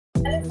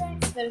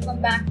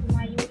welcome back to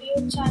my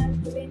YouTube channel.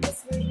 Today in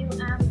this video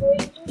I am going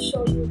to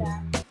show you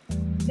that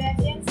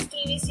Defiance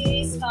TV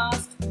series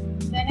cast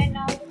then and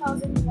now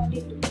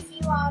 2022. If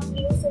you are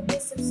new, so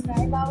please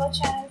subscribe our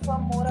channel for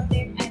more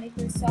updates, and if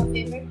it's your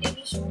favorite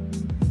TV show,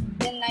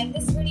 then like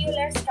this video.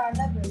 Let's start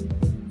the video.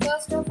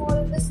 First of all,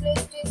 in this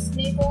list is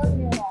Nicole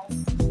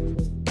Munoz,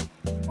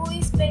 who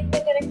is playing the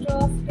character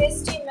of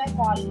Christine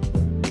McCauley.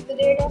 The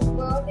date of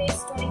birth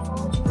is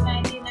 24 June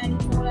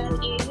 1994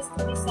 and age is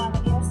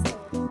 27 years old.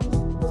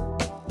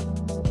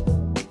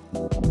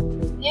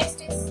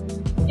 Next is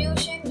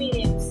Lucian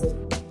Williams,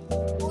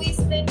 who is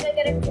playing the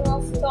character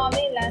of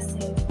Tommy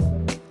Lassie.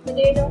 The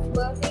date of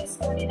birth is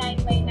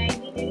 29 May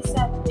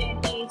 1987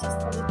 and age is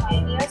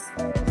 35 years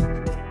old.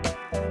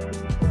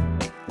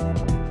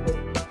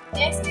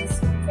 Next is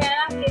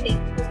Fana Kiddy,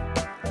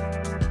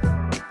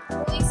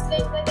 who is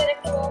playing the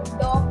character of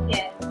Doc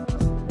Care,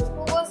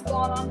 who was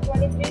born on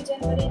 23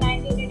 January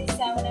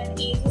 1987 and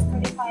age is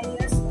 35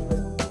 years old.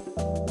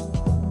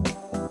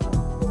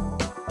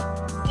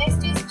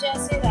 Next is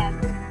Jesse Rapp,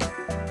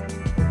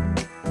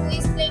 who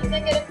is playing the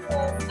character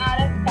of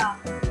Arakta.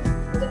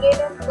 The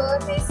date of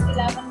birth is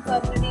 11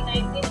 February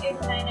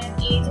 1989 and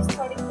age is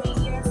 33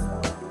 years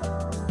old.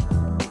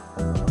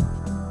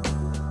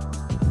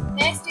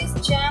 Next is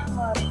Jam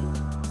Murray,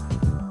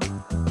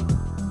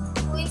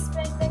 who is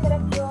playing the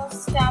character of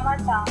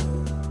Stamata.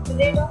 The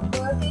date of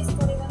birth is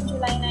 21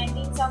 July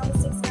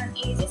 1976 and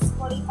age is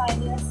 45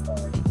 years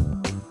old.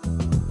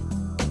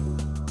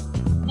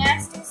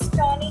 Next is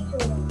Tony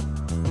Curran,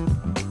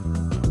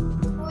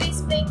 who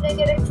is playing the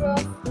character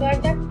of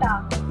Gadakta.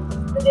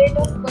 The date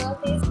of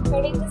birth is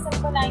 13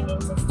 December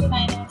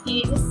 1969 and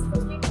age is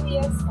 52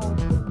 years old.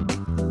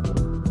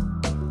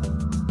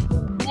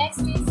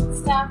 Next is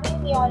Stephanie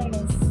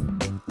Leonidas,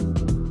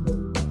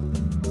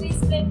 who is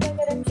playing the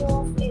character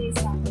of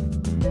Elisa.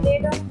 The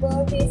date of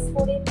birth is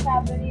 14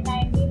 February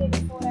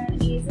 1984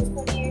 and age is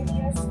 38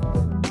 years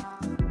old.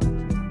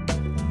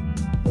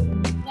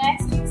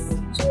 Next is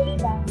Julie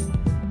Banks,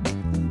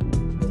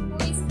 who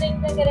is playing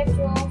the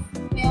character of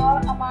Mayor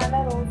Amanda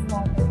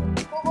Rosewater,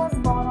 who was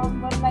born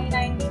on 1 May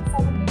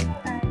 1972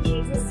 and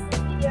age is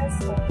 50 years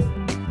old.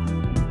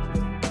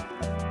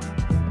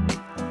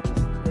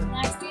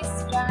 Next is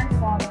Rand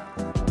Waller,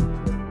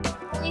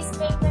 who is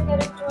playing the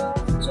character of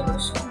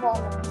Joshua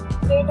Waller.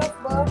 Date of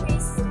birth is